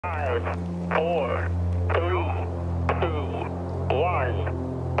5, 4, 3, 2, 1.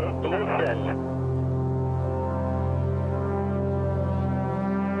 Ignition.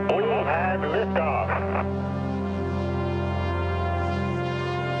 We have liftoff.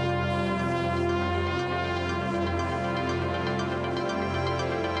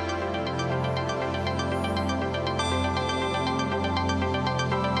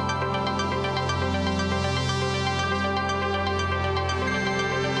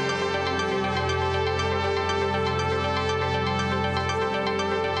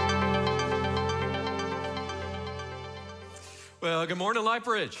 Well, good morning,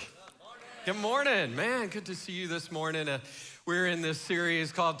 Lifebridge. Good morning. Man, good to see you this morning. We're in this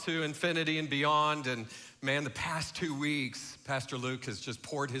series called To Infinity and Beyond. And man, the past 2 weeks, Pastor Luke has just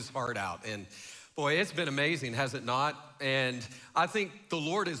poured his heart out. And boy, it's been amazing, has it not? And I think the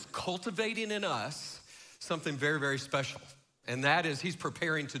Lord is cultivating in us something very, very special. And that is he's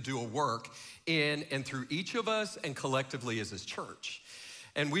preparing to do a work in and through each of us and collectively as his church.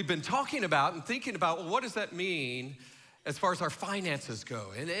 And we've been talking about and thinking about, well, what does that mean as far as our finances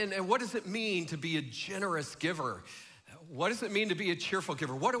go? And what does it mean to be a generous giver? What does it mean to be a cheerful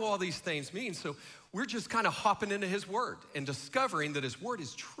giver? What do all these things mean? So we're just kind of hopping into his word and discovering that his word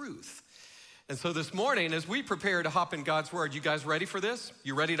is truth. And so this morning, as we prepare to hop in God's word, you guys ready for this?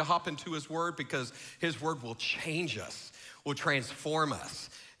 You ready to hop into his word? Because his word will change us, will transform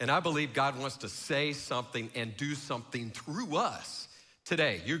us. And I believe God wants to say something and do something through us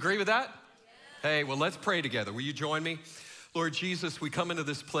today. You agree with that? Hey, well, let's pray together. Will you join me? Lord Jesus, we come into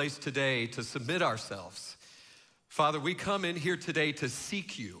this place today to submit ourselves. Father, we come in here today to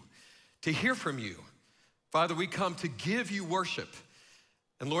seek you, to hear from you. Father, we come to give you worship.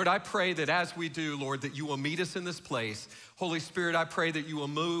 And Lord, I pray that as we do, Lord, that you will meet us in this place. Holy Spirit, I pray that you will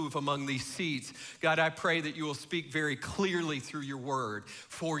move among these seats. God, I pray that you will speak very clearly through your word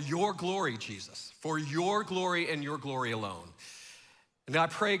for your glory, Jesus, for your glory and your glory alone. And I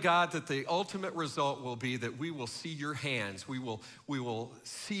pray, God, that the ultimate result will be that we will see your hands. We will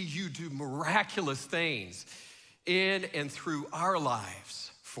see you do miraculous things in and through our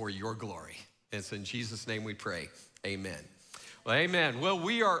lives for your glory. And it's in Jesus' name we pray, amen. Well, amen. Well,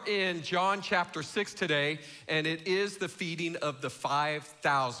 we are in John chapter 6 today, and it is the feeding of the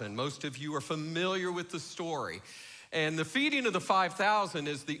 5,000. Most of you are familiar with the story. And the feeding of the 5,000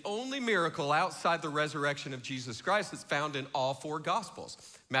 is the only miracle outside the resurrection of Jesus Christ that's found in all four Gospels,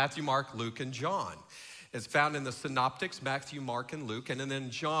 Matthew, Mark, Luke, and John. It's found in the synoptics, Matthew, Mark, and Luke, and then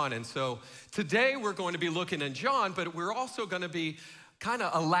John. And so today we're going to be looking in John, but we're also going to be kind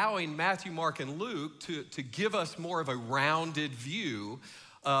of allowing Matthew, Mark, and Luke to give us more of a rounded view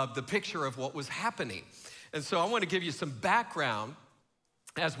of the picture of what was happening. And so I want to give you some background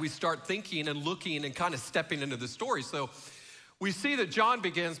as we start thinking and looking and kind of stepping into the story. So we see that John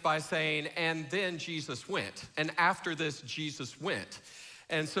begins by saying, and then Jesus went. And after this, Jesus went.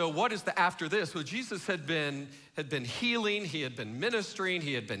 And so what is the after this? Well, Jesus had been healing, he had been ministering,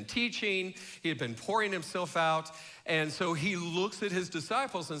 he had been teaching, he had been pouring himself out. And so he looks at his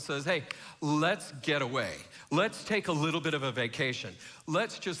disciples and says, hey, let's get away. Let's take a little bit of a vacation.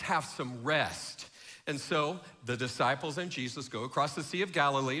 Let's just have some rest. And so the disciples and Jesus go across the Sea of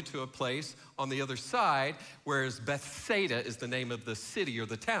Galilee to a place on the other side, whereas Bethsaida is the name of the city or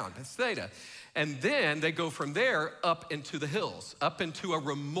the town, Bethsaida. And then they go from there up into the hills, up into a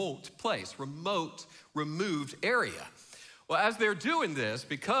remote place, remote, removed area. Well, as they're doing this,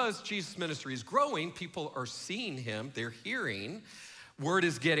 because Jesus' ministry is growing, people are seeing him, they're hearing, word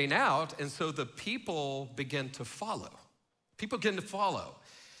is getting out, and so the people begin to follow. People begin to follow.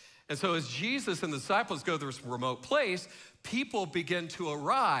 And so as Jesus and the disciples go to this remote place, people begin to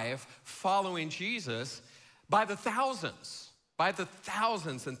arrive following Jesus by the thousands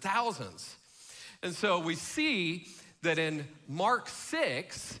and thousands. And so we see that in Mark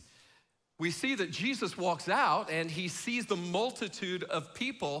 6, we see that Jesus walks out and he sees the multitude of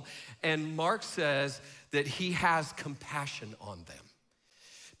people, and Mark says that he has compassion on them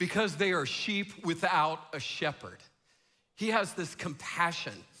because they are sheep without a shepherd. He has this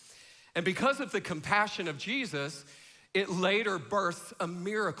compassion. And because of the compassion of Jesus, it later births a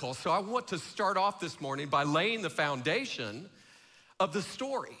miracle. So I want to start off this morning by laying the foundation of the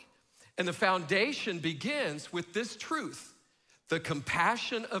story. And the foundation begins with this truth. The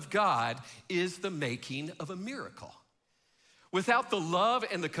compassion of God is the making of a miracle. Without the love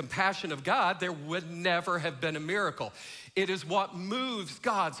and the compassion of God, there would never have been a miracle. It is what moves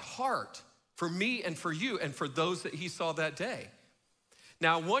God's heart for me and for you and for those that he saw that day.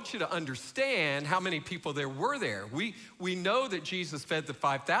 Now, I want you to understand how many people there were there. We know that Jesus fed the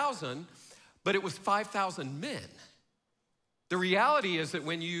 5,000, but it was 5,000 men. The reality is that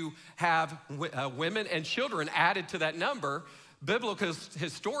when you have women and children added to that number, biblical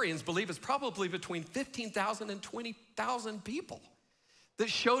historians believe it's probably between 15,000 and 20,000 people that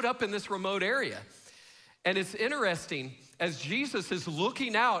showed up in this remote area. And it's interesting, as Jesus is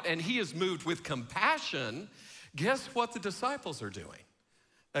looking out and he is moved with compassion, guess what the disciples are doing?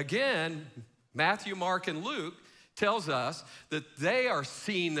 Again, Matthew, Mark, and Luke tells us that they are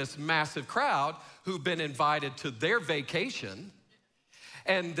seeing this massive crowd who've been invited to their vacation,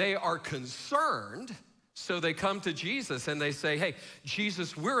 and they are concerned. So they come to Jesus and they say, hey,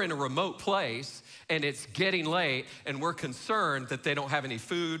 Jesus, we're in a remote place and it's getting late and we're concerned that they don't have any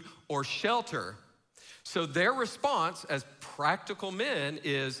food or shelter. So their response as practical men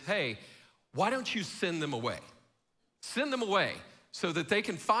is, hey, why don't you send them away? Send them away so that they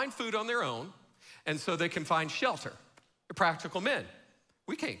can find food on their own and so they can find shelter. They're practical men.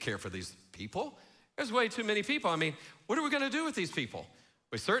 We can't care for these people. There's way too many people. I mean, what are we gonna do with these people?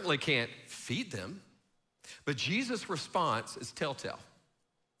 We certainly can't feed them. But Jesus' response is telltale.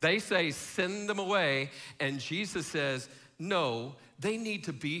 They say, send them away, and Jesus says, no, they need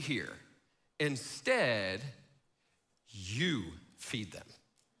to be here. Instead, you feed them.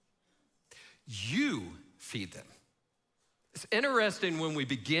 You feed them. It's interesting when we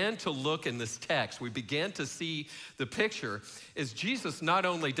begin to look in this text, we begin to see the picture is Jesus not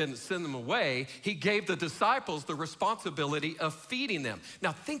only didn't send them away, he gave the disciples the responsibility of feeding them.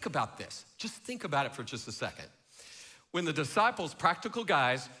 Now think about this. Just think about it for just a second. When the disciples, practical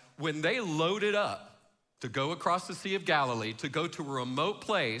guys, when they loaded up to go across the Sea of Galilee, to go to a remote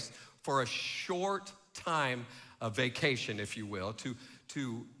place for a short time of vacation, if you will,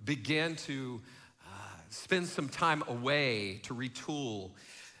 to begin to spend some time away to retool,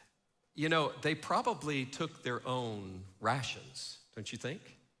 you know, they probably took their own rations, don't you think?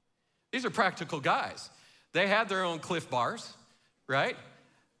 These are practical guys. They had their own Cliff Bars, right?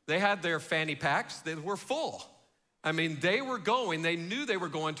 They had their fanny packs that were full. I mean, they knew they were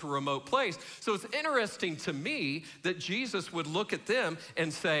going to a remote place. So it's interesting to me that Jesus would look at them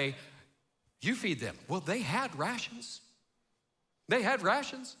and say, you feed them. Well, they had rations. They had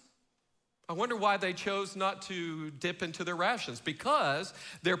rations. I wonder why they chose not to dip into their rations, because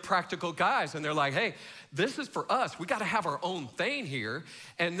they're practical guys and they're like, hey, this is for us. We got to have our own thing here,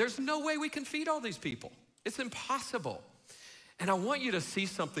 and there's no way we can feed all these people. It's impossible. And I want you to see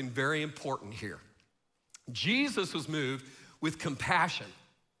something very important here. Jesus was moved with compassion,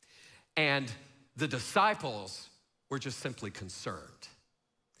 and the disciples were just simply concerned.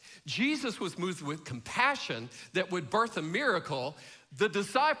 Jesus was moved with compassion that would birth a miracle. The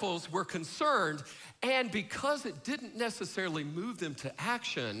disciples were concerned, and because it didn't necessarily move them to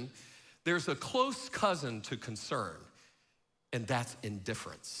action, there's a close cousin to concern, and that's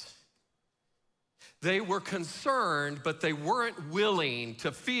indifference. They were concerned, but they weren't willing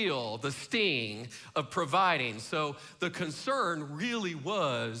to feel the sting of providing. So the concern really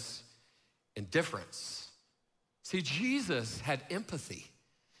was indifference. See, Jesus had empathy.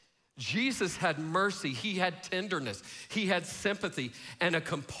 Jesus had mercy, he had tenderness, he had sympathy, and a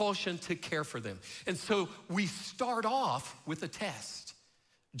compulsion to care for them. And so we start off with a test.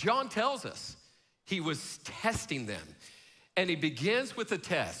 John tells us he was testing them, and he begins with a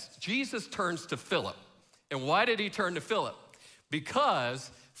test. Jesus turns to Philip. And why did he turn to Philip? Because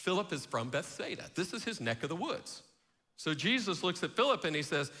Philip is from Bethsaida. This is his neck of the woods. So Jesus looks at Philip and he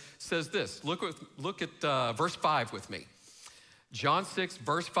says this. Look at verse 5 with me. John 6,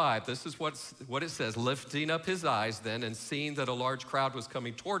 verse 5, this is what it says. Lifting up his eyes then and seeing that a large crowd was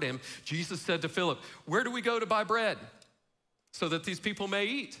coming toward him, Jesus said to Philip, where do we go to buy bread so that these people may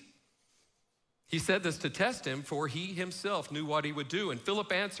eat? He said this to test him, for he himself knew what he would do. And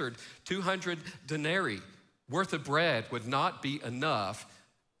Philip answered, 200 denarii worth of bread would not be enough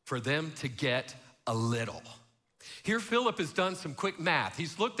for them to get a little. Here Philip has done some quick math.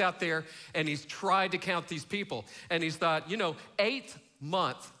 He's looked out there and he's tried to count these people. And he's thought, 8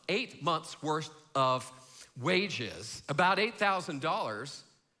 months worth of wages, about $8,000,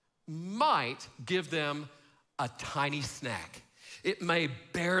 might give them a tiny snack. It may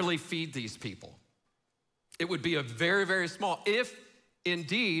barely feed these people. It would be a very, very small, if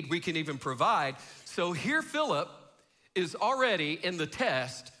indeed we can even provide. So here Philip is already in the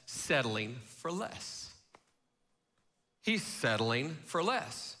test settling for less. He's settling for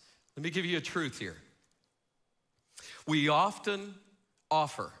less. Let me give you a truth here. We often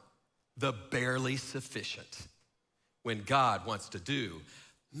offer the barely sufficient when God wants to do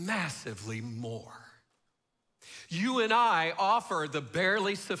massively more. You and I offer the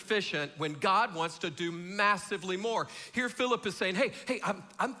barely sufficient when God wants to do massively more. Here Philip is saying, hey,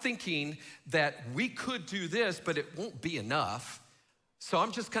 I'm thinking that we could do this, but it won't be enough. So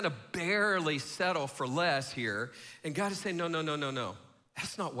I'm just gonna barely settle for less here. And God is saying, no.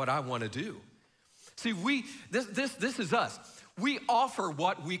 That's not what I wanna do. See, this is us. We offer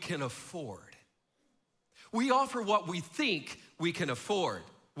what we can afford. We offer what we think we can afford.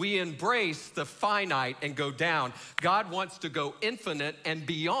 We embrace the finite and go down. God wants to go infinite and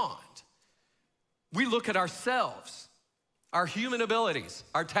beyond. We look at ourselves, our human abilities,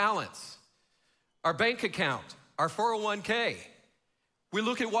 our talents, our bank account, our 401k. We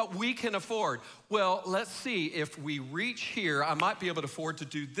look at what we can afford. Well, let's see, if we reach here, I might be able to afford to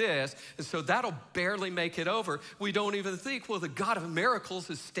do this, and so that'll barely make it over. We don't even think, well, the God of miracles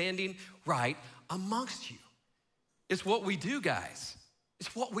is standing right amongst you. It's what we do, guys.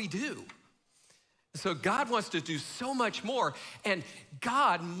 It's what we do. So God wants to do so much more, and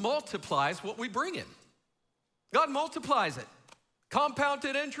God multiplies what we bring him. God multiplies it.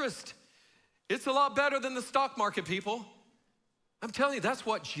 Compounded interest. It's a lot better than the stock market, people. I'm telling you, that's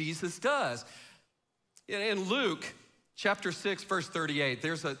what Jesus does. In Luke chapter 6, verse 38,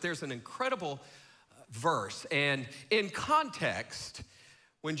 there's an incredible verse, and in context,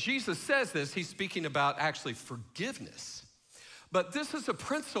 when Jesus says this, he's speaking about actually forgiveness. But this is a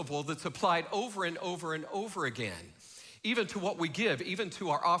principle that's applied over and over and over again, even to what we give, even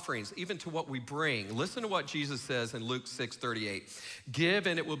to our offerings, even to what we bring. Listen to what Jesus says in Luke 6:38. Give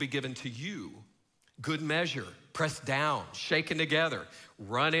and it will be given to you. Good measure, pressed down, shaken together,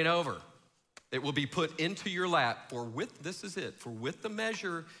 running over. It will be put into your lap, for with the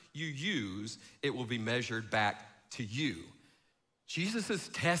measure you use, it will be measured back to you. Jesus is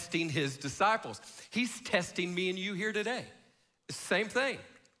testing his disciples. He's testing me and you here today. It's the same thing.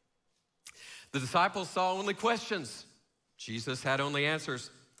 The disciples saw only questions. Jesus had only answers.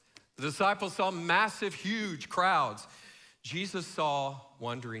 The disciples saw massive, huge crowds. Jesus saw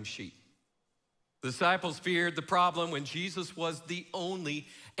wandering sheep. The disciples feared the problem when Jesus was the only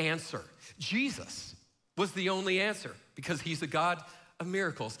answer. Jesus was the only answer because he's a God of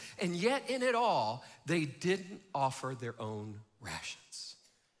miracles. And yet in it all, they didn't offer their own rations.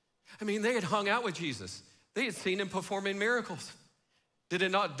 I mean, they had hung out with Jesus. They had seen him performing miracles. Did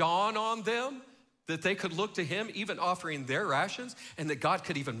it not dawn on them that they could look to him even offering their rations and that God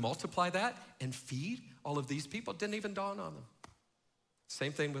could even multiply that and feed all of these people? It didn't even dawn on them.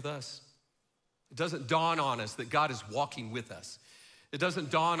 Same thing with us. It doesn't dawn on us that God is walking with us. It doesn't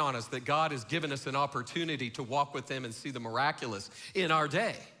dawn on us that God has given us an opportunity to walk with him and see the miraculous in our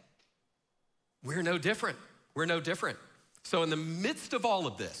day. We're no different. We're no different. So in the midst of all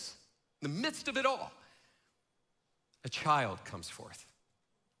of this, in the midst of it all, a child comes forth.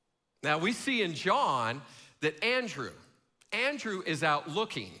 Now we see in John that Andrew is out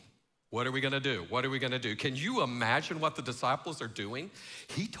looking. What are we gonna do? What are we gonna do? Can you imagine what the disciples are doing?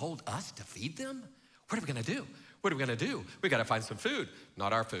 He told us to feed them? What are we gonna do? What are we gonna do? We gotta find some food.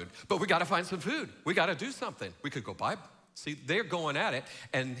 Not our food, but we gotta find some food. We gotta do something. We could go buy. See, they're going at it,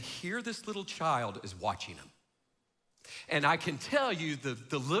 and here this little child is watching them. And I can tell you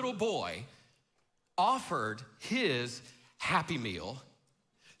the little boy offered his Happy Meal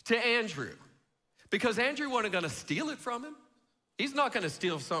to Andrew because Andrew wasn't gonna steal it from him. He's not gonna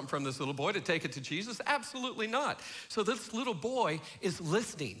steal something from this little boy to take it to Jesus. Absolutely not. So this little boy is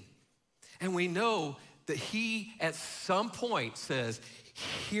listening. And we know that he at some point says,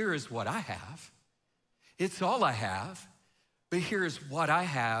 here is what I have. It's all I have, but here's what I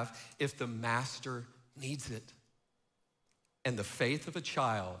have if the master needs it. And the faith of a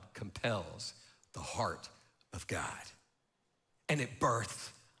child compels the heart of God. And it births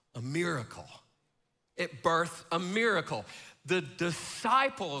a miracle. It birthed a miracle. The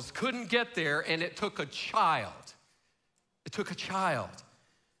disciples couldn't get there, and it took a child. It took a child.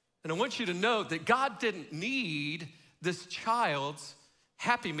 And I want you to know that God didn't need this child's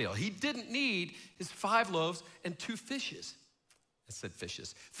Happy Meal. He didn't need his 5 loaves and 2 fishes. I said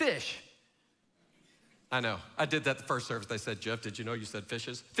fishes. Fish. I know. I did that the first service. They said, Jeff, did you know you said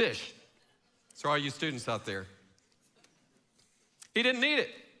fishes? Fish. So all you students out there. He didn't need it.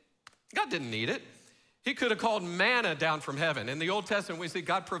 God didn't need it. He could have called manna down from heaven. In the Old Testament, we see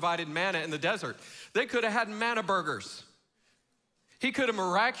God provided manna in the desert. They could have had manna burgers. He could have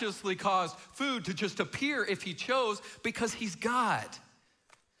miraculously caused food to just appear if he chose because he's God.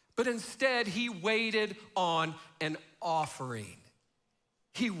 But instead, he waited on an offering.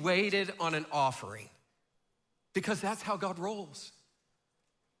 He waited on an offering because that's how God rolls.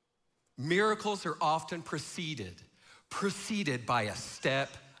 Miracles are often preceded by a step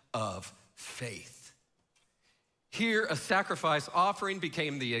of faith. Here, a sacrifice offering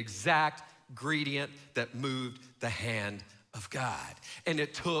became the exact ingredient that moved the hand of God. And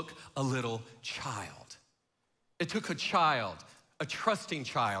it took a little child. It took a child, a trusting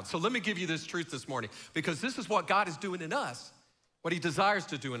child. So let me give you this truth this morning, because this is what God is doing in us, what he desires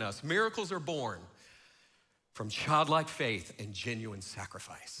to do in us. Miracles are born from childlike faith and genuine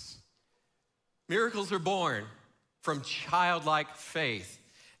sacrifice. Miracles are born from childlike faith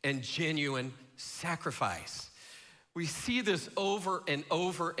and genuine sacrifice. We see this over and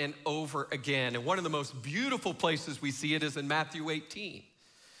over and over again. And one of the most beautiful places we see it is in Matthew 18.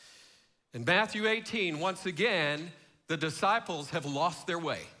 In Matthew 18, once again, the disciples have lost their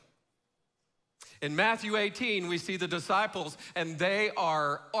way. In Matthew 18, we see the disciples, and they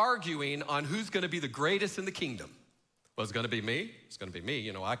are arguing on who's going to be the greatest in the kingdom. Well, it's going to be me. It's going to be me.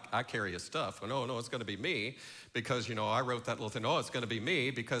 You know, I carry his stuff. Well, no, it's going to be me because, you know, I wrote that little thing. Oh, it's going to be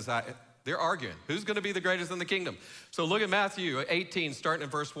me because they're arguing. Who's going to be the greatest in the kingdom? So look at Matthew 18, starting in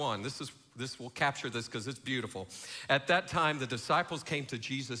verse 1. This will capture this because it's beautiful. At that time, the disciples came to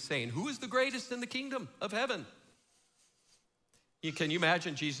Jesus saying, who is the greatest in the kingdom of heaven? Can you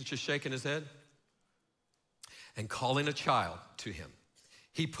imagine Jesus just shaking his head? And calling a child to him,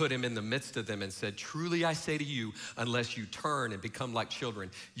 he put him in the midst of them and said, truly I say to you, unless you turn and become like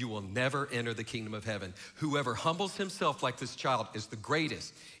children, you will never enter the kingdom of heaven. Whoever humbles himself like this child is the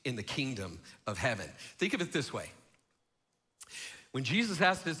greatest in the kingdom of heaven. Think of it this way. When Jesus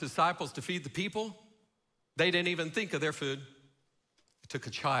asked his disciples to feed the people, they didn't even think of their food. It took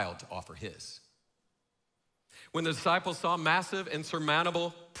a child to offer his. When the disciples saw a massive,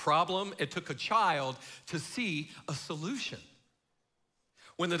 insurmountable problem, it took a child to see a solution.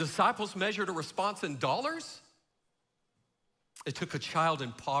 When the disciples measured a response in dollars, it took a child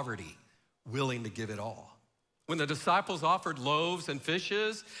in poverty willing to give it all. When the disciples offered loaves and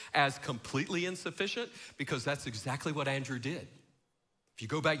fishes as completely insufficient, because that's exactly what Andrew did. If you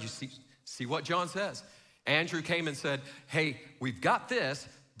go back, you see what John says. Andrew came and said, hey, we've got this,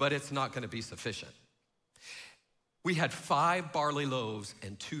 but it's not going to be sufficient. We had 5 barley loaves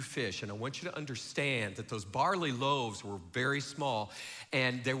and 2 fish, and I want you to understand that those barley loaves were very small,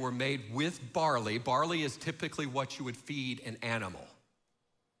 and they were made with barley. Barley is typically what you would feed an animal.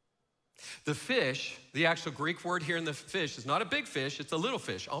 The fish, the actual Greek word here in the fish, is not a big fish, it's a little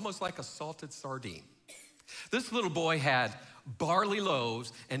fish, almost like a salted sardine. This little boy had barley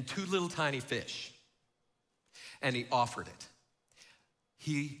loaves and 2 little tiny fish, and he offered it.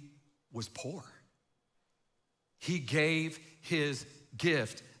 He was poor. He gave his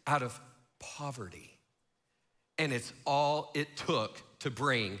gift out of poverty. And it's all it took to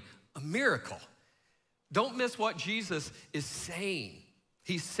bring a miracle. Don't miss what Jesus is saying.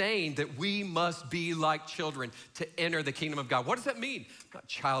 He's saying that we must be like children to enter the kingdom of God. What does that mean? Not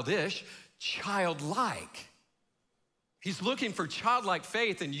childish, childlike. He's looking for childlike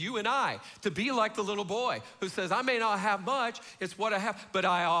faith in you and I to be like the little boy who says, I may not have much, it's what I have, but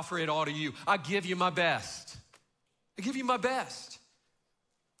I offer it all to you. I give you my best. I give you my best.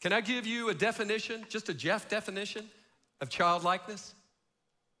 Can I give you a definition, just a Jeff definition of childlikeness?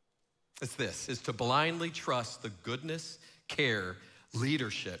 It's this, is to blindly trust the goodness, care,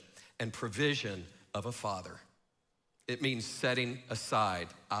 leadership, and provision of a father. It means setting aside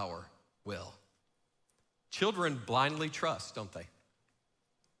our will. Children blindly trust, don't they?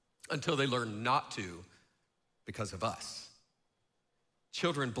 Until they learn not to because of us.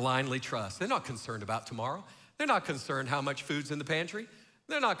 Children blindly trust. They're not concerned about tomorrow. They're not concerned how much food's in the pantry.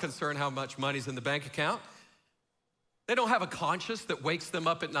 They're not concerned how much money's in the bank account. They don't have a conscience that wakes them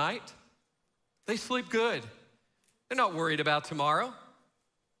up at night. They sleep good. They're not worried about tomorrow.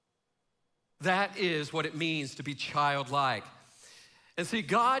 That is what it means to be childlike. And see,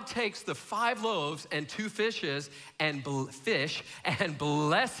 God takes the 5 loaves and 2 fishes and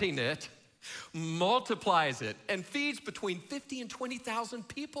blessing it, multiplies it, and feeds between 50 and 20,000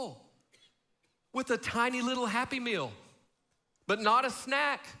 people with a tiny little Happy Meal, but not a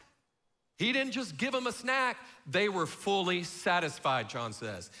snack. He didn't just give them a snack. They were fully satisfied, John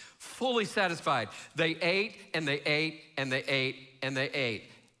says. Fully satisfied. They ate and they ate and they ate and they ate.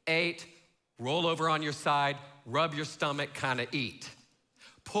 Ate, roll over on your side, rub your stomach, kind of eat.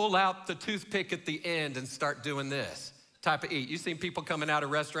 Pull out the toothpick at the end and start doing this type of eat. You seen people coming out of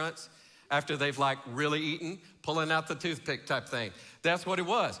restaurants after they've like really eaten, pulling out the toothpick type thing. That's what it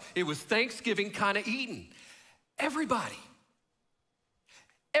was. It was Thanksgiving kind of eating. Everybody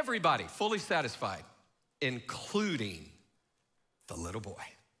fully satisfied, including the little boy.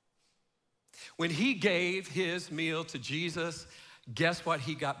 When he gave his meal to Jesus, guess what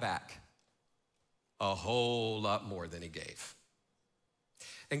he got back? A whole lot more than he gave.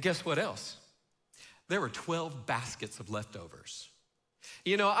 And guess what else? there were 12 baskets of leftovers.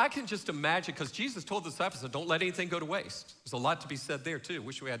 You know, I can just imagine, because Jesus told the disciples, don't let anything go to waste. There's a lot to be said there too.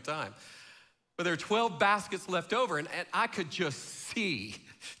 Wish we had time. But there are 12 baskets left over, and I could just see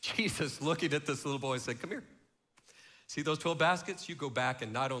Jesus looking at this little boy and said, come here. See those 12 baskets? You go back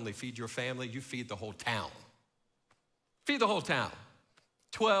and not only feed your family, you feed the whole town. Feed the whole town.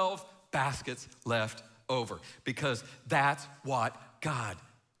 12 baskets left over, because that's what God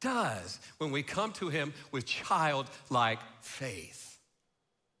does when we come to him with childlike faith.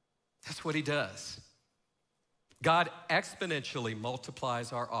 That's what he does. God exponentially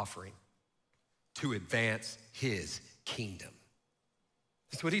multiplies our offering to advance his kingdom.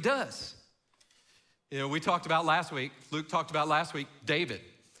 That's what he does. You know, we talked about last week, Luke talked about last week, David.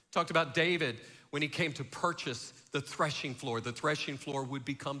 Talked about David when he came to purchase the threshing floor. The threshing floor would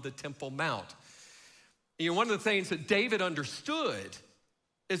become the Temple Mount. You know, one of the things that David understood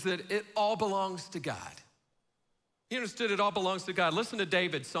is that it all belongs to God. He understood it all belongs to God. Listen to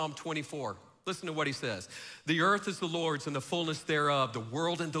David, Psalm 24. Listen to what he says. The earth is the Lord's and the fullness thereof, the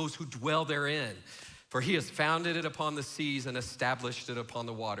world and those who dwell therein. For he has founded it upon the seas and established it upon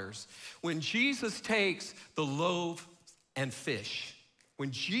the waters. When Jesus takes the loaf and fish,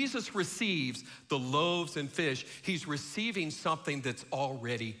 when Jesus receives the loaves and fish, he's receiving something that's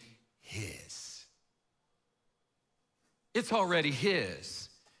already his. It's already his.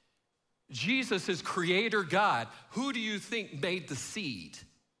 Jesus is creator God. Who do you think made the seed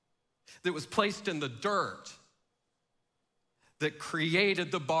that was placed in the dirt that created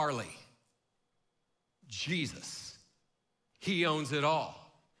the barley? Jesus. He owns it all.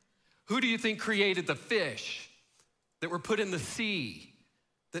 Who do you think created the fish that were put in the sea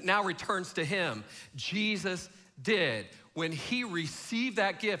that now returns to him? Jesus did. When he received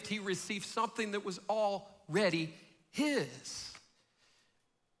that gift, he received something that was already his.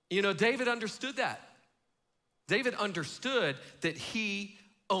 You know, David understood that. David understood that he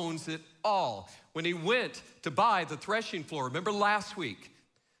owns it all. When he went to buy the threshing floor, remember last week,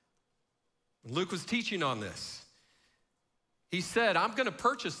 when Luke was teaching on this, he said, I'm gonna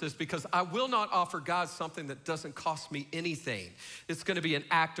purchase this because I will not offer God something that doesn't cost me anything. It's gonna be an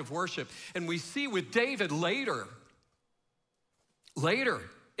act of worship. And we see with David later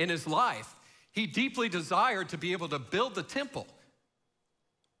in his life, he deeply desired to be able to build the temple.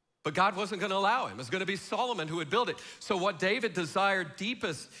 But God wasn't gonna allow him. It was gonna be Solomon who would build it. So what David desired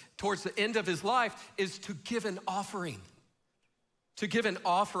deepest towards the end of his life is to give an offering. To give an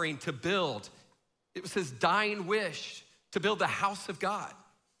offering to build. It was his dying wish to build the house of God.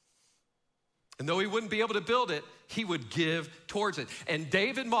 And though he wouldn't be able to build it, he would give towards it. And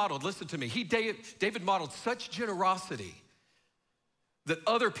David modeled, listen to me, David modeled such generosity that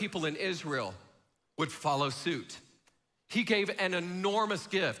other people in Israel would follow suit. He gave an enormous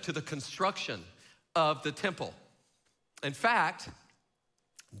gift to the construction of the temple. In fact,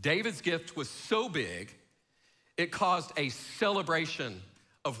 David's gift was so big, it caused a celebration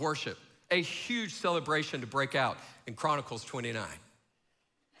of worship, a huge celebration to break out in Chronicles 29.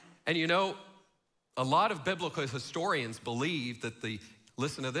 And you know, a lot of biblical historians believe that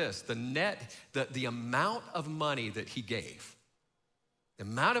listen to this, the amount of money that he gave, the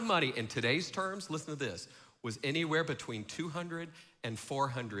amount of money in today's terms, listen to this, was anywhere between 200 and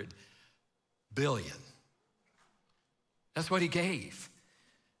 400 billion. That's what he gave.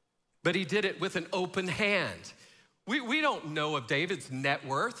 But he did it with an open hand. We don't know of David's net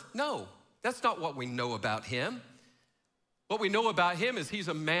worth. No, that's not what we know about him. What we know about him is he's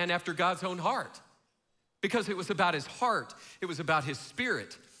a man after God's own heart, because it was about his heart. It was about his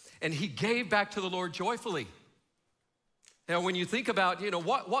spirit. And he gave back to the Lord joyfully. Now, when you think about, you know,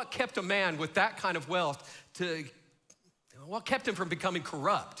 what kept a man with that kind of wealth what kept him from becoming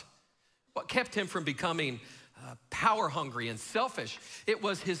corrupt? What kept him from becoming power hungry and selfish? It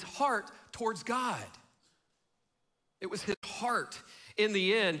was his heart towards God. It was his heart. In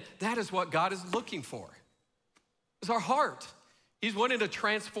the end, that is what God is looking for. It's our heart. He's wanting to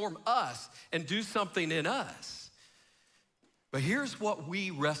transform us and do something in us. But here's what we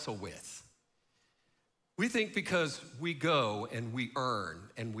wrestle with. We think because we go and we earn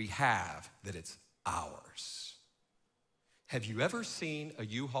and we have, that it's ours. Have you ever seen a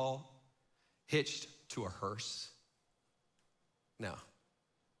U-Haul hitched to a hearse? No,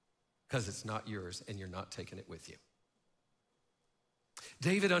 because it's not yours and you're not taking it with you.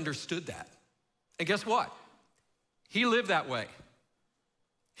 David understood that. And guess what? He lived that way.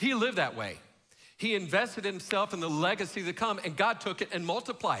 He lived that way. He invested himself in the legacy to come, and God took it and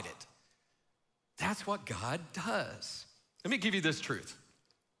multiplied it. That's what God does. Let me give you this truth,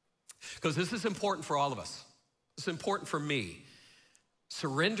 because this is important for all of us. It's important for me.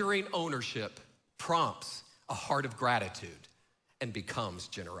 Surrendering ownership prompts a heart of gratitude and becomes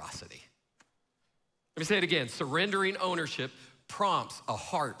generosity. Let me say it again. Surrendering ownership prompts a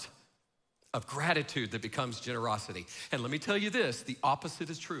heart of gratitude that becomes generosity. And let me tell you this, the opposite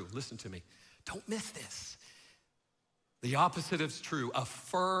is true. Listen to me. Don't miss this. The opposite is true. A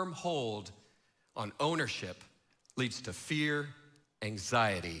firm hold on ownership leads to fear,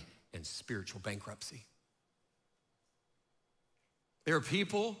 anxiety, and spiritual bankruptcy. There are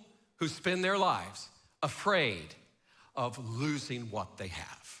people who spend their lives afraid of losing what they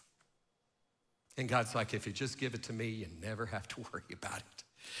have. And God's like, if you just give it to me, you never have to worry about it.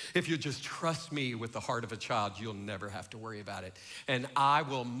 If you just trust me with the heart of a child, you'll never have to worry about it. And I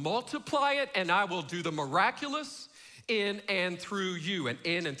will multiply it, and I will do the miraculous in and through you, and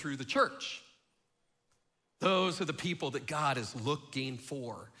in and through the church. Those are the people that God is looking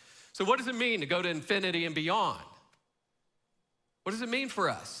for. So what does it mean to go to infinity and beyond? What does it mean for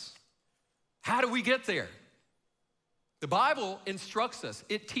us? How do we get there? The Bible instructs us.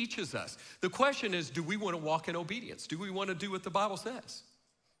 It teaches us. The question is, do we want to walk in obedience? Do we want to do what the Bible says?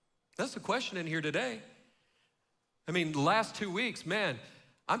 That's the question in here today. I mean, the last 2 weeks, man,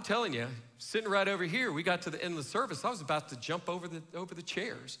 I'm telling you, sitting right over here, we got to the end of the service. I was about to jump over the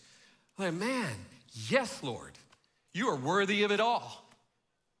chairs. I'm like, man, yes, Lord, you are worthy of it all.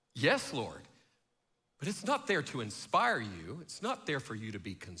 Yes, Lord. But it's not there to inspire you. It's not there for you to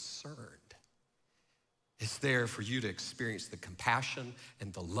be concerned. It's there for you to experience the compassion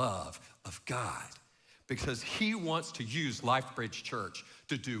and the love of God, because he wants to use Lifebridge Church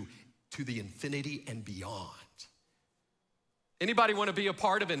to do to the infinity and beyond. Anybody want to be a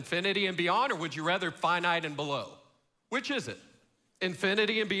part of infinity and beyond, or would you rather finite and below? Which is it?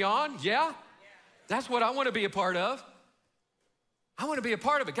 Infinity and beyond? Yeah? That's what I want to be a part of. I want to be a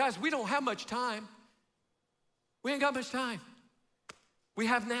part of it. Guys, we don't have much time. We ain't got much time. We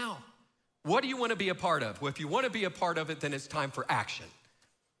have now. What do you want to be a part of? Well, if you want to be a part of it, then it's time for action.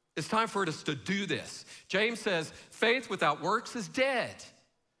 It's time for us to do this. James says, faith without works is dead.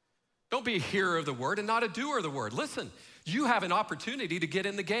 Don't be a hearer of the word and not a doer of the word. Listen, you have an opportunity to get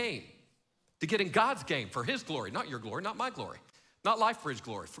in the game, to get in God's game for his glory, not your glory, not my glory, not Lifebridge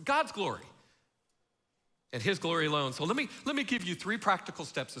glory, for God's glory and his glory alone. So let me give you 3 practical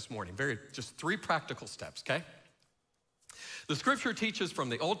steps this morning, just 3 practical steps, okay? The scripture teaches from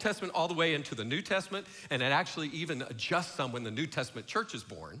the Old Testament all the way into the New Testament, and it actually even adjusts some when the New Testament church is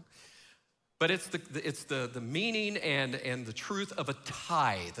born. But it's the meaning and the truth of a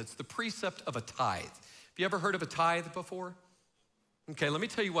tithe. It's the precept of a tithe. Have you ever heard of a tithe before? Okay, let me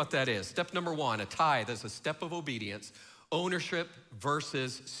tell you what that is. Step number 1, a tithe is a step of obedience, ownership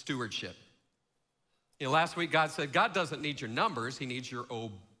versus stewardship. You know, last week God said God doesn't need your numbers, he needs your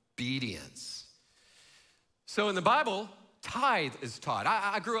obedience. So in the Bible, tithe is taught.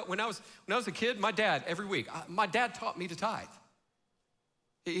 I grew up, when I was a kid, my dad, every week, my dad taught me to tithe.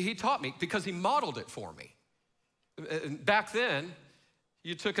 He taught me because he modeled it for me. Back then,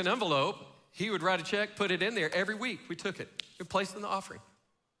 you took an envelope, he would write a check, put it in there every week. We took it, we placed it in the offering,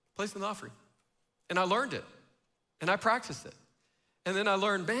 And I learned it, and I practiced it. And then I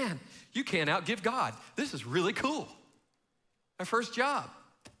learned, man, you can't outgive God. This is really cool. My first job.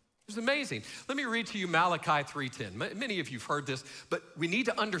 It was amazing. Let me read to you Malachi 3:10. Many of you have heard this, but we need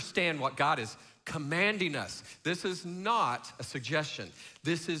to understand what God is commanding us. This is not a suggestion.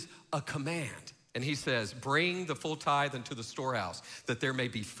 This is a command. And he says, bring the full tithe into the storehouse, that there may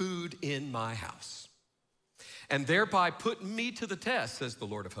be food in my house. And thereby put me to the test, says the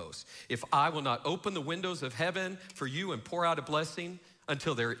Lord of hosts, if I will not open the windows of heaven for you and pour out a blessing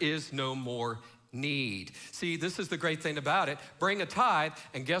until there is no more need. See, this is the great thing about it. Bring a tithe,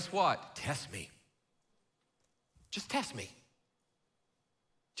 and guess what? Test me. Just test me.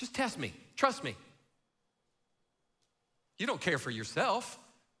 Just test me. Trust me. You don't care for yourself.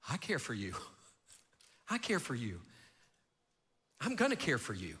 I care for you. I care for you. I'm gonna care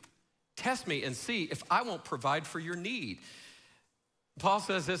for you. Test me and see if I won't provide for your need. Paul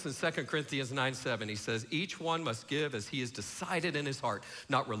says this in 2 Corinthians 9:7. He says, each one must give as he has decided in his heart,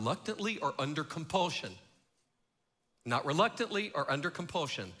 not reluctantly or under compulsion. Not reluctantly or under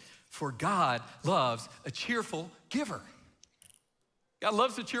compulsion, for God loves a cheerful giver. God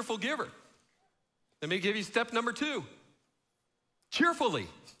loves a cheerful giver. Let me give you step number 2. Cheerfully.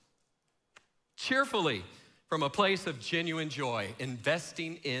 Cheerfully, from a place of genuine joy,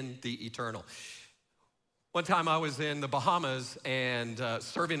 investing in the eternal. One time I was in the Bahamas and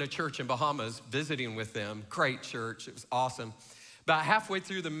serving a church in Bahamas, visiting with them. Great church, it was awesome. About halfway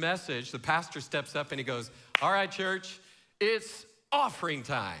through the message, the pastor steps up and he goes, all right, church, it's offering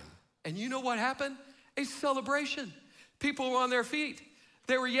time. And you know what happened? A celebration. People were on their feet.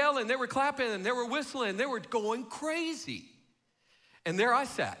 They were yelling, they were clapping, they were whistling, they were going crazy. And there I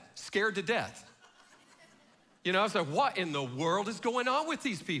sat, scared to death. You know, I was like, what in the world is going on with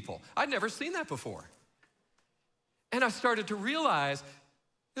these people? I'd never seen that before. And I started to realize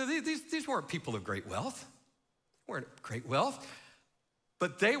these weren't people of great wealth. They weren't great wealth.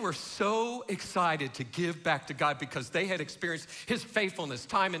 But they were so excited to give back to God because they had experienced his faithfulness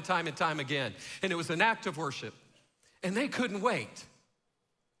time and time and time again. And it was an act of worship. And they couldn't wait.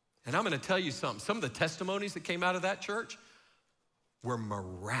 And I'm gonna tell you something. Some of the testimonies that came out of that church were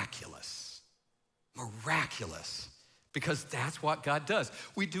miraculous. Miraculous. Because that's what God does.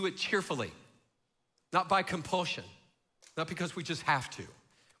 We do it cheerfully, not by compulsion, not because we just have to.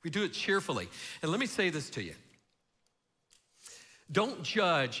 We do it cheerfully. And let me say this to you. Don't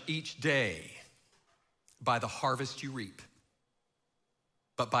judge each day by the harvest you reap,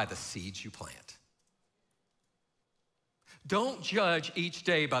 but by the seeds you plant. Don't judge each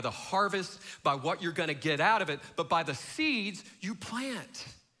day by the harvest, by what you're gonna get out of it, but by the seeds you plant.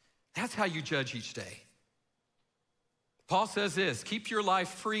 That's how you judge each day. Paul says this, keep your life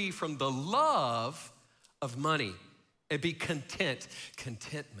free from the love of money and be content.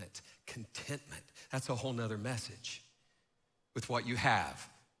 Contentment. That's a whole nother message with what you have.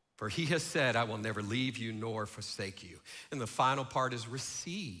 For he has said, I will never leave you nor forsake you. And the final part is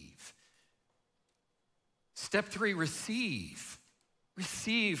receive. Step 3, receive.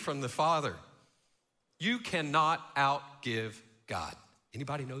 Receive from the Father. You cannot outgive God.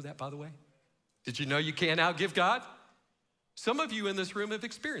 Anybody know that, by the way? Did you know you can't outgive God? Some of you in this room have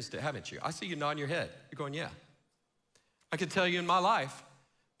experienced it, haven't you? I see you nodding your head. You're going, yeah. I can tell you in my life,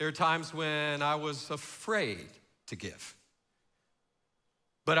 there are times when I was afraid to give.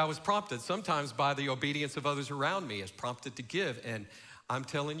 But I was prompted sometimes by the obedience of others around me as prompted to give. And I'm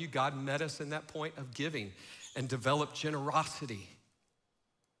telling you, God met us in that point of giving and developed generosity.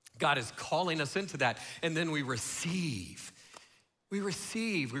 God is calling us into that. And then we receive. We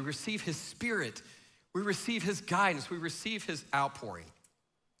receive his Spirit. We receive his guidance. We receive his outpouring.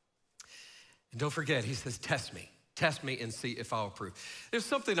 And don't forget, he says, test me and see if I'll approve. There's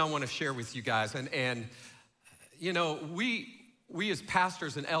something I want to share with you guys. And you know, we as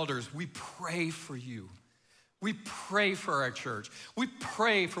pastors and elders, we pray for you. We pray for our church. We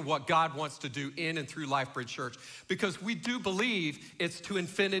pray for what God wants to do in and through Lifebridge Church because we do believe it's to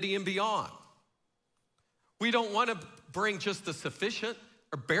infinity and beyond. We don't want to bring just the sufficient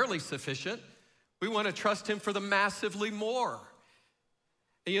or barely sufficient. We want to trust him for the massively more.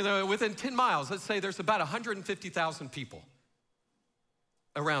 You know, within 10 miles, let's say there's about 150,000 people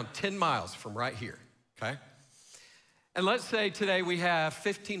around 10 miles from right here, okay? And let's say today we have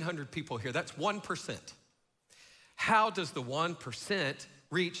 1,500 people here. That's 1%. How does the 1%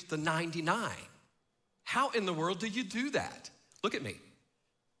 reach the 99? How in the world do you do that? Look at me.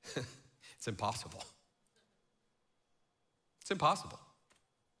 It's impossible. It's impossible.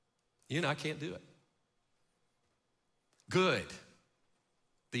 You and I can't do it. Good.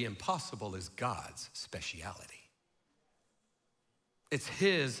 The impossible is God's speciality. It's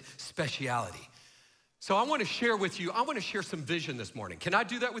his speciality. So I want to share with you, I want to share some vision this morning. Can I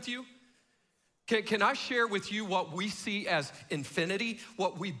do that with you? Can I share with you what we see as infinity,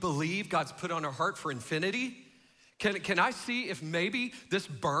 what we believe God's put on our heart for infinity? Can I see if maybe this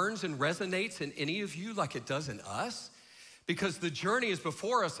burns and resonates in any of you like it does in us? Because the journey is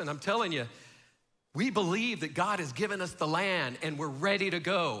before us, and I'm telling you, we believe that God has given us the land and we're ready to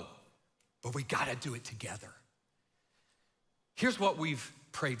go, but we gotta do it together. Here's what we've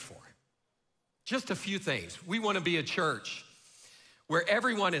prayed for. Just a few things. We wanna be a church where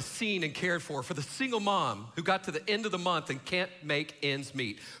everyone is seen and cared for the single mom who got to the end of the month and can't make ends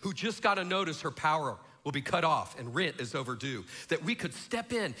meet, who just got to notice her power will be cut off and rent is overdue, that we could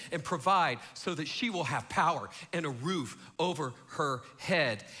step in and provide so that she will have power and a roof over her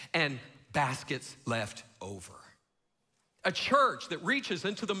head and baskets left over. A church that reaches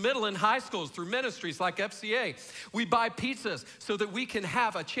into the middle and high schools through ministries like FCA. We buy pizzas so that we can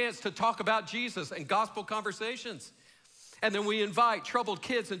have a chance to talk about Jesus and gospel conversations. And then we invite troubled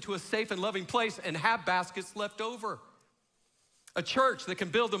kids into a safe and loving place and have baskets left over. A church that can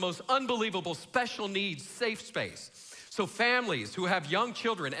build the most unbelievable special needs safe space. So families who have young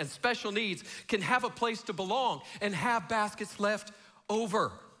children and special needs can have a place to belong and have baskets left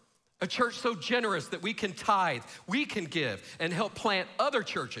over. A church so generous that we can tithe, we can give and help plant other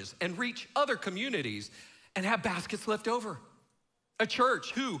churches and reach other communities and have baskets left over. A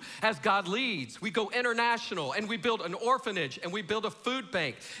church who, as God leads, we go international and we build an orphanage and we build a food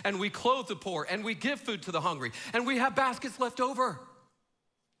bank and we clothe the poor and we give food to the hungry and we have baskets left over.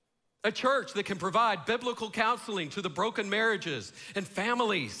 A church that can provide biblical counseling to the broken marriages and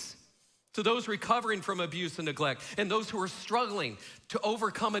families, to those recovering from abuse and neglect, and those who are struggling to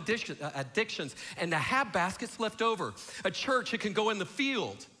overcome addictions and to have baskets left over. A church that can go in the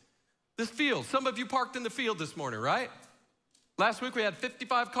field. This field, some of you parked in the field this morning, right? Last week we had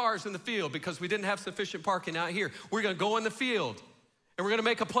 55 cars in the field because we didn't have sufficient parking out here. We're gonna go in the field and we're gonna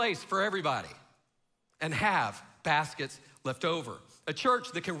make a place for everybody and have baskets left over. A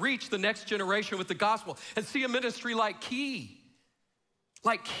church that can reach the next generation with the gospel and see a ministry like Key,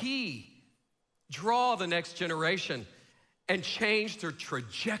 draw the next generation and change the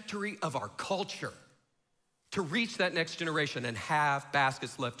trajectory of our culture to reach that next generation and have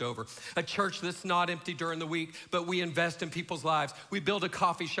baskets left over. A church that's not empty during the week, but we invest in people's lives. We build a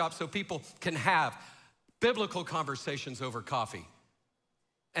coffee shop so people can have biblical conversations over coffee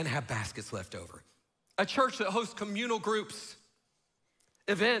and have baskets left over. A church that hosts communal groups,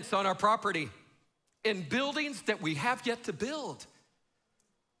 events on our property, in buildings that we have yet to build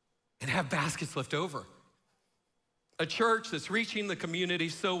and have baskets left over. A church that's reaching the community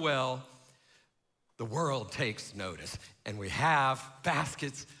so well, the world takes notice, and we have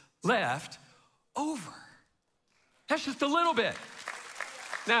baskets left over. That's just a little bit.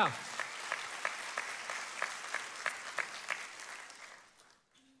 Now,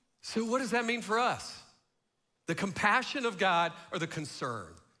 so what does that mean for us? The compassion of God or the concern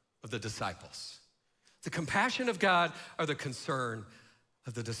of the disciples? The compassion of God or the concern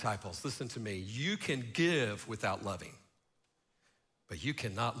of the disciples? Listen to me. You can give without loving, but you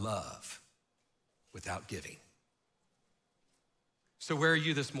cannot love without giving. So where are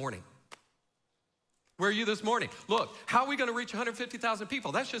you this morning? Where are you this morning? Look, how are we gonna reach 150,000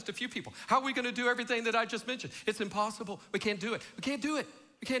 people? That's just a few people. How are we gonna do everything that I just mentioned? It's impossible. We can't do it. We can't do it.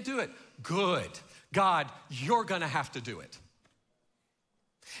 We can't do it. Good. God, you're gonna have to do it.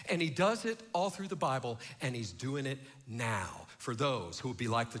 And he does it all through the Bible, and he's doing it now for those who will be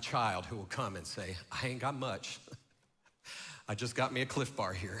like the child who will come and say, I ain't got much. I just got me a Cliff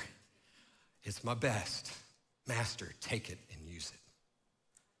Bar here. It's my best. Master, take it and use it.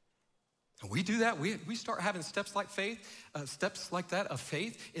 And we do that. We start having steps like that of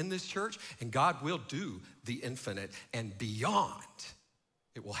faith in this church, and God will do the infinite and beyond.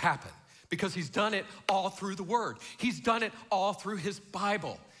 It will happen because he's done it all through the word. He's done it all through his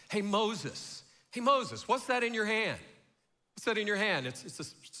Bible. Hey, Moses, what's that in your hand? What's that in your hand? It's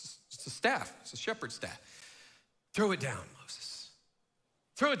a staff. It's a shepherd's staff. Throw it down, Moses.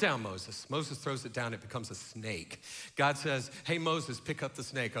 Throw it down, Moses. Moses throws it down, it becomes a snake. God says, hey, Moses, pick up the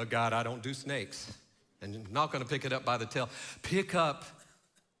snake. Oh, God, I don't do snakes. And you're not gonna pick it up by the tail. Pick up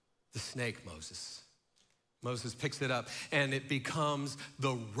the snake, Moses. Moses picks it up, and it becomes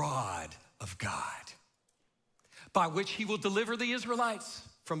the rod of God, by which he will deliver the Israelites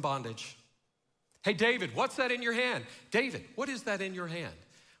from bondage. Hey, David, what's that in your hand? David, what is that in your hand?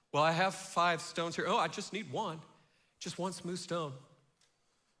 Well, I have 5 stones here. Oh, I just need one. Just one smooth stone.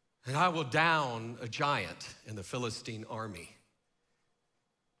 And I will down a giant in the Philistine army.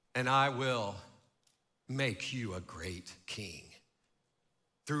 And I will make you a great king,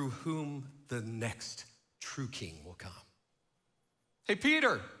 through whom the next true king will come. Hey,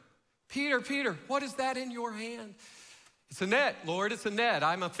 Peter, what is that in your hand? It's a net, Lord, it's a net.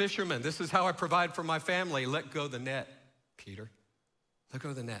 I'm a fisherman. This is how I provide for my family. Let go the net, Peter. Let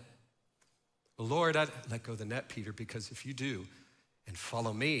go the net. Well, Lord, I'd let go the net, Peter, because if you do, and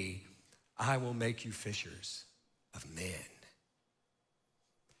follow me, I will make you fishers of men.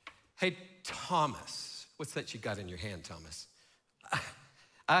 Hey, Thomas, what's that you got in your hand, Thomas?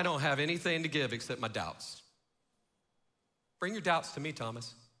 I don't have anything to give except my doubts. Bring your doubts to me,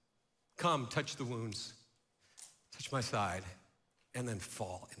 Thomas. Come, touch the wounds, touch my side, and then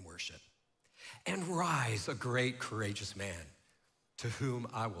fall in worship. And rise a great, courageous man, to whom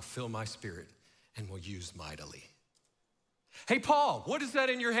I will fill my spirit and will use mightily. Hey, Paul, what is that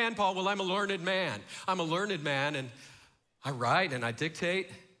in your hand, Paul? Well, I'm a learned man. I'm a learned man, and I write and I dictate.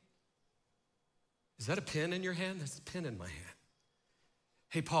 Is that a pen in your hand? That's a pen in my hand.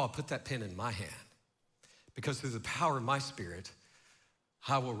 Hey, Paul, put that pen in my hand, because through the power of my spirit,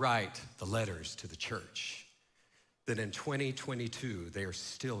 I will write the letters to the church that in 2022, they are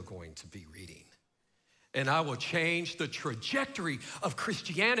still going to be reading. And I will change the trajectory of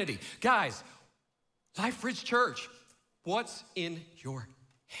Christianity. Guys, Lifebridge Church, what's in your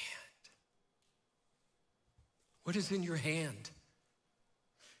hand? What is in your hand?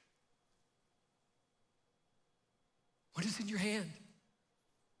 What is in your hand?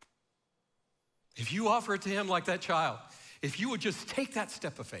 If you offer it to him like that child, if you would just take that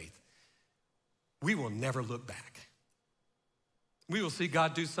step of faith, we will never look back. We will see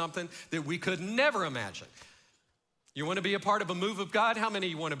God do something that we could never imagine. You want to be a part of a move of God? How many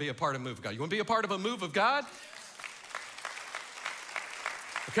of you want to be a part of a move of God? You want to be a part of a move of God?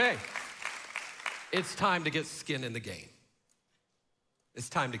 Okay. It's time to get skin in the game. It's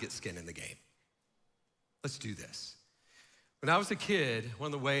time to get skin in the game. Let's do this. When I was a kid, one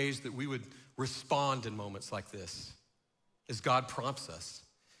of the ways that we would respond in moments like this is God prompts us.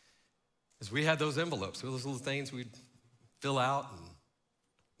 Is we had those envelopes, those little things we'd fill out, and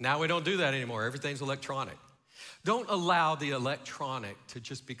now we don't do that anymore. Everything's electronic. Don't allow the electronic to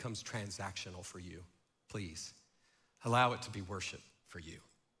just become transactional for you, please. Allow it to be worship for you.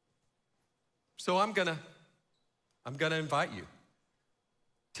 So I'm gonna invite you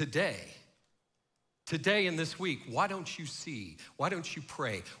today in this week, why don't you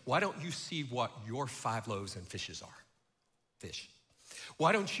pray, why don't you see what your 5 loaves and fishes are? Fish.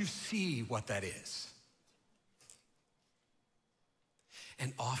 Why don't you see what that is?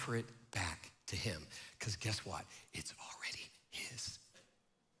 And offer it back to him, because guess what? It's already his.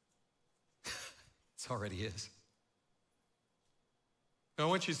 It's already his. Now, I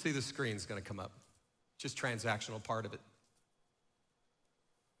want you to see the screen's gonna come up. Just transactional part of it.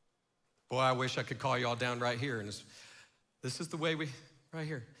 Boy, I wish I could call you all down right here. And this is the way right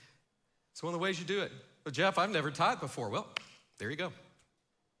here. It's one of the ways you do it. But Jeff, I've never tithed before. Well, there you go.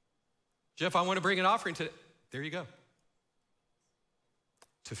 Jeff, I want to bring an offering today. There you go.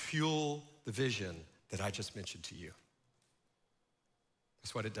 To fuel the vision that I just mentioned to you.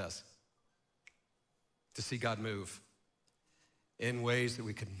 That's what it does. To see God move in ways that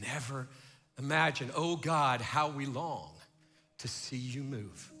we could never imagine. Oh God, how we long to see you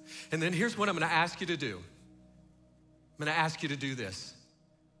move. And then here's what I'm gonna ask you to do. I'm gonna ask you to do this.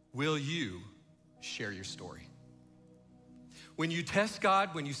 Will you share your story? When you test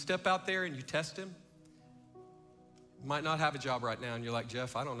God, when you step out there and you test him, you might not have a job right now and you're like,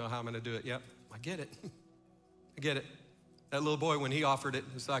 Jeff, I don't know how I'm gonna do it. Yep, I get it. I get it. That little boy, when he offered it,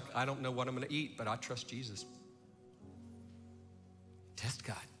 it's like, I don't know what I'm gonna eat, but I trust Jesus. Test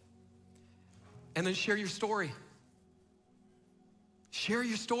God. And then share your story. Share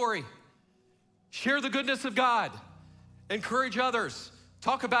your story. Share the goodness of God. Encourage others.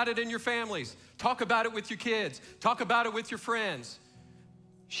 Talk about it in your families. Talk about it with your kids. Talk about it with your friends.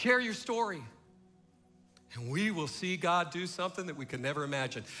 Share your story. And we will see God do something that we could never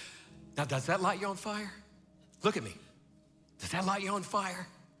imagine. Now, does that light you on fire? Look at me. Does that light you on fire?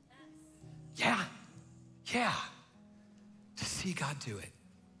 Yeah. Yeah. To see God do it.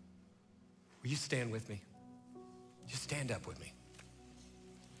 Will you stand with me? Just stand up with me.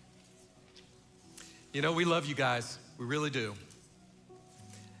 You know, we love you guys. We really do.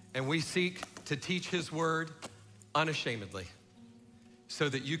 And we seek to teach his word unashamedly so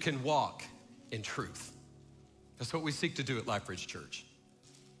that you can walk in truth. That's what we seek to do at Lifebridge Church.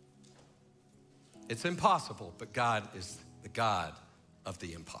 It's impossible, but God is the God of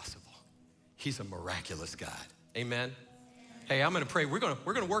the impossible. He's a miraculous God. Amen? Hey, I'm gonna pray. We're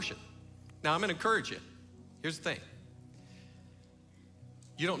gonna worship. Now, I'm gonna encourage you. Here's the thing.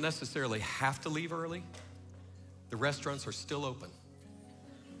 You don't necessarily have to leave early. The restaurants are still open.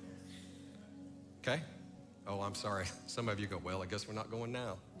 Okay? Oh, I'm sorry. Some of you go, well, I guess we're not going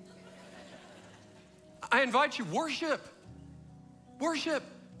now. I invite you, worship. Worship.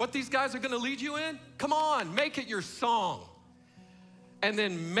 What these guys are gonna lead you in, come on, make it your song. And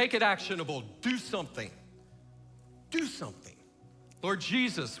then make it actionable. Do something. Do something. Lord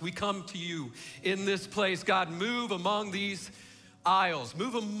Jesus, we come to you in this place. God, move among these aisles.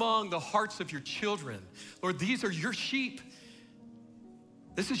 Move among the hearts of your children. Lord, these are your sheep.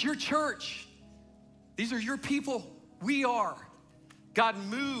 This is your church. These are your people. We are. God,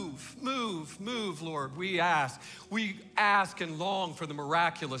 move, Lord. We ask and long for the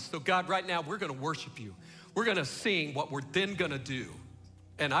miraculous. So God, right now, we're gonna worship you. We're gonna sing what we're then gonna do.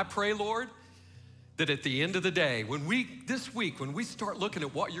 And I pray, Lord, that at the end of the day, this week, when we start looking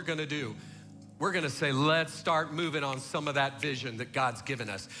at what you're gonna do, we're gonna say, let's start moving on some of that vision that God's given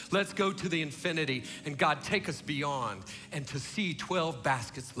us. Let's go to the infinity and God, take us beyond and to see 12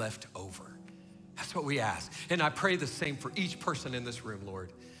 baskets left over. That's what we ask. And I pray the same for each person in this room,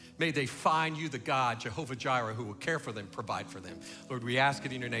 Lord. May they find you, the God, Jehovah Jireh, who will care for them, provide for them. Lord, we ask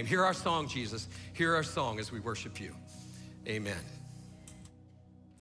it in your name. Hear our song, Jesus. Hear our song as we worship you. Amen.